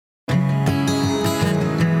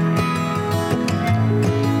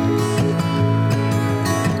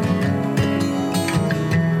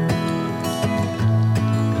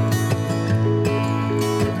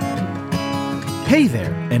Hey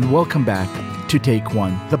there, and welcome back to Take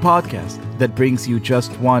One, the podcast that brings you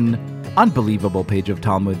just one unbelievable page of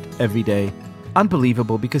Talmud every day.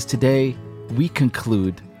 Unbelievable because today we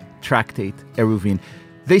conclude Tractate Eruvin.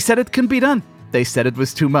 They said it couldn't be done. They said it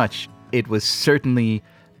was too much. It was certainly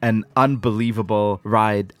an unbelievable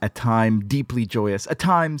ride, at times deeply joyous, at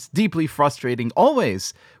times deeply frustrating,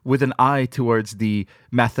 always with an eye towards the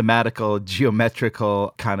mathematical,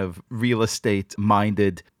 geometrical, kind of real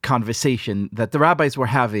estate-minded conversation that the rabbis were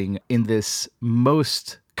having in this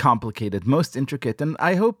most complicated, most intricate, and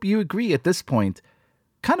I hope you agree at this point,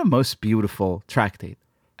 kind of most beautiful tractate.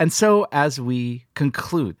 And so as we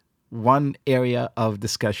conclude one area of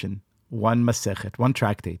discussion, one masechet, one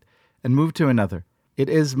tractate, and move to another, it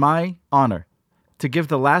is my honor to give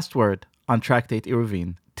the last word on Tractate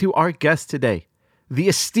Eruvin to our guest today, the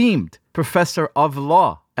esteemed professor of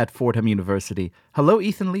law at Fordham University. Hello,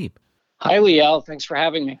 Ethan Lieb. Hi, Liel. Thanks for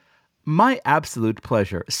having me. My absolute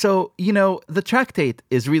pleasure. So, the tractate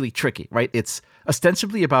is really tricky, right? It's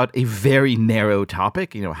ostensibly about a very narrow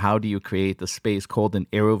topic. How do you create the space called an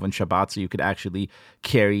Eruv on Shabbat so you could actually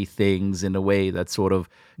carry things in a way that sort of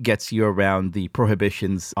gets you around the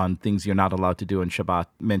prohibitions on things you're not allowed to do on Shabbat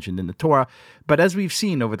mentioned in the Torah. But as we've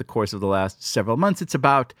seen over the course of the last several months, it's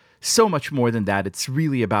about so much more than that. It's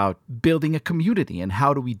really about building a community and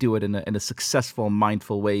how do we do it in a successful,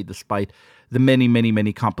 mindful way despite the many, many,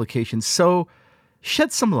 many complications. So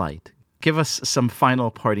shed some light. Give us some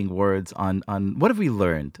final parting words on what have we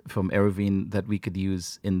learned from Eruvin that we could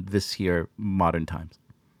use in this here modern times.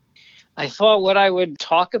 I thought what I would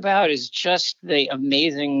talk about is just the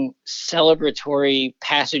amazing celebratory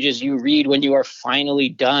passages you read when you are finally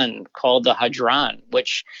done, called the Hadran,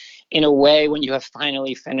 which in a way, when you have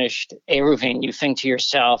finally finished Eruvin, you think to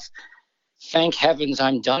yourself, thank heavens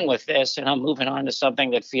I'm done with this and I'm moving on to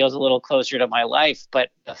something that feels a little closer to my life. But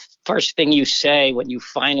the first thing you say when you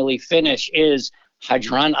finally finish is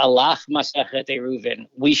Hadran alach Masechet Eruvin.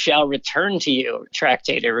 We shall return to you,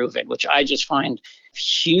 Tractate Eruvin, which I just find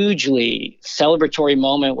hugely celebratory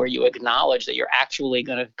moment where you acknowledge that you're actually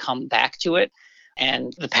going to come back to it.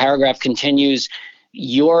 And the paragraph continues,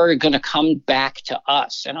 you're going to come back to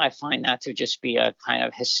us. And I find that to just be a kind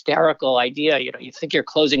of hysterical idea. You think you're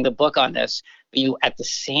closing the book on this, but you at the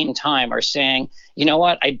same time are saying, you know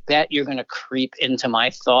what, I bet you're going to creep into my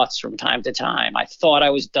thoughts from time to time. I thought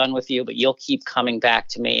I was done with you, but you'll keep coming back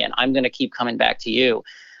to me and I'm going to keep coming back to you.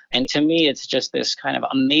 And to me, it's just this kind of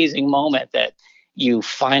amazing moment that you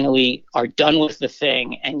finally are done with the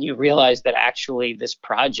thing and you realize that actually this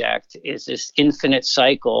project is this infinite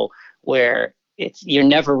cycle where you're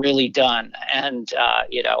never really done. And,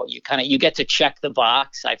 you get to check the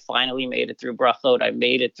box. I finally made it through Brachot. I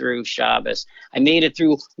made it through Shabbos. I made it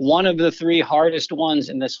through one of the three hardest ones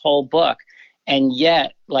in this whole book. And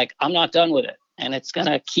yet, I'm not done with it. And it's going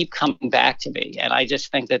to keep coming back to me. And I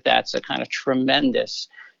just think that that's a kind of tremendous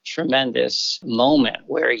moment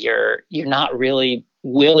where you're not really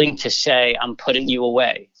willing to say, I'm putting you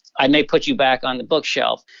away. I may put you back on the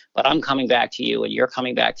bookshelf, but I'm coming back to you and you're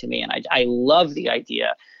coming back to me. And I love the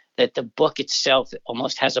idea that the book itself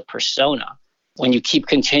almost has a persona. When you keep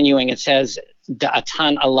continuing, it says,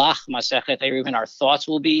 Da'atan alach Masechet Eruvin, our thoughts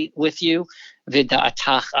will be with you.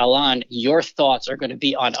 V'da'atach alan, your thoughts are going to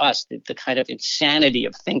be on us. The kind of insanity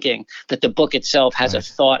of thinking that the book itself has a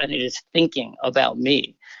thought and it is thinking about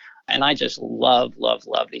me. And I just love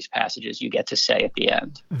these passages you get to say at the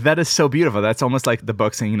end. That is so beautiful. That's almost like the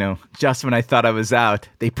book saying, just when I thought I was out,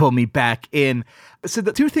 they pulled me back in. So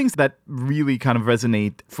the two things that really kind of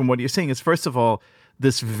resonate from what you're saying is, first of all,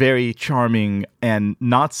 this very charming and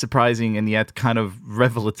not surprising and yet kind of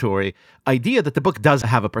revelatory idea that the book does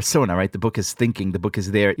have a persona, right? The book is thinking, the book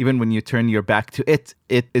is there. Even when you turn your back to it,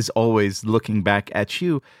 it is always looking back at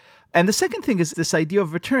you. And the second thing is this idea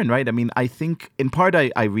of return, right? I mean, I think in part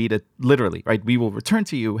I read it literally, right? We will return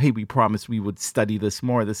to you. Hey, we promised we would study this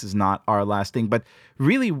more. This is not our last thing. But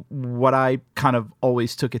really what I kind of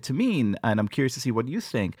always took it to mean, and I'm curious to see what you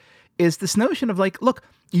think, is this notion of look,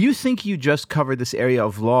 you think you just covered this area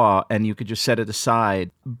of law and you could just set it aside.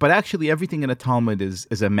 But actually everything in the Talmud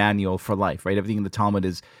is a manual for life, right? Everything in the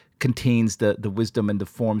Talmud contains the wisdom and the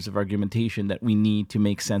forms of argumentation that we need to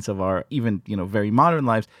make sense of our even, very modern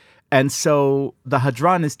lives. And so the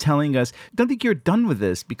Hadran is telling us, don't think you're done with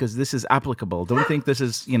this because this is applicable. Don't think this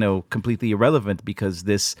is, completely irrelevant because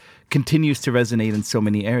this continues to resonate in so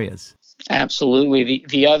many areas. Absolutely.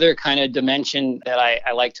 The other kind of dimension that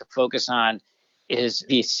I like to focus on is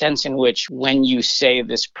the sense in which when you say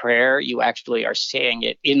this prayer, you actually are saying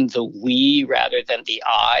it in the we rather than the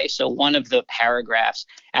I. So one of the paragraphs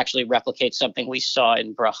actually replicates something we saw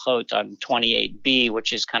in Brachot on 28b,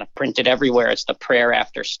 which is kind of printed everywhere. It's the prayer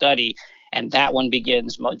after study. And that one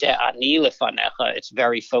begins, Modeh ani lefanecha. It's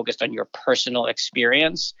very focused on your personal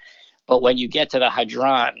experience. But when you get to the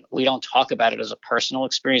Hadran, we don't talk about it as a personal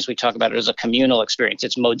experience. We talk about it as a communal experience.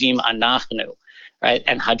 It's Modim Anachnu, right?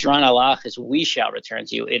 And Hadran Alach is we shall return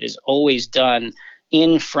to you. It is always done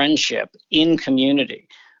in friendship, in community.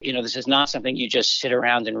 This is not something you just sit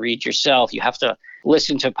around and read yourself. You have to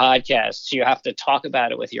listen to podcasts. You have to talk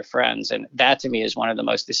about it with your friends. And that to me is one of the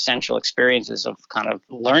most essential experiences of kind of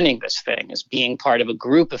learning this thing, is being part of a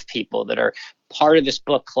group of people that are part of this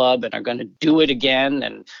book club and are going to do it again.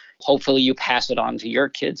 And hopefully you pass it on to your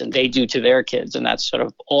kids and they do to their kids. And that's sort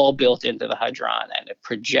of all built into the Hadran, and it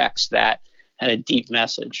projects that and a deep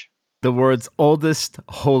message. The world's oldest,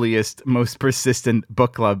 holiest, most persistent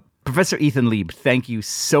book club. Professor Ethan Lieb, thank you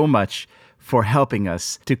so much for helping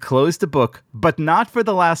us to close the book, but not for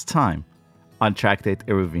the last time, on Tractate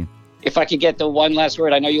Eruvin. If I could get the one last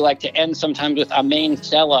word, I know you like to end sometimes with Amen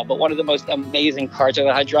Selah, but one of the most amazing parts of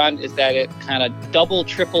the Hadran is that it kind of double,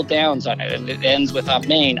 triple downs on it, and it ends with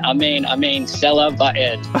Amen, Amen, Amen, Selah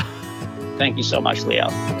Va'ed. Thank you so much,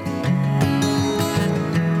 Liel.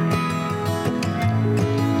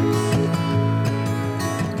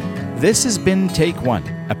 This has been Take One,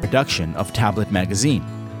 a production of Tablet Magazine.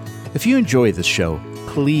 If you enjoy this show,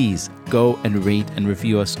 please go and rate and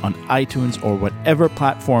review us on iTunes or whatever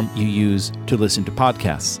platform you use to listen to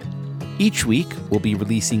podcasts. Each week, we'll be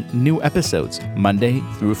releasing new episodes, Monday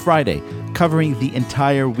through Friday, covering the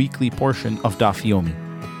entire weekly portion of Daf Yomi.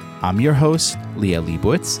 I'm your host, Liel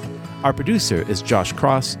Leibowitz. Our producer is Josh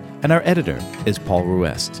Cross, and our editor is Paul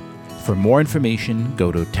Ruest. For more information,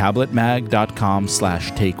 go to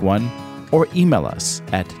tabletmag.com/takeone or email us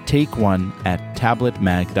at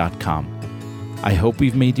takeone@tabletmag.com. I hope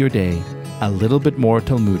we've made your day a little bit more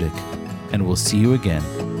Talmudic, and we'll see you again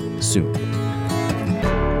soon.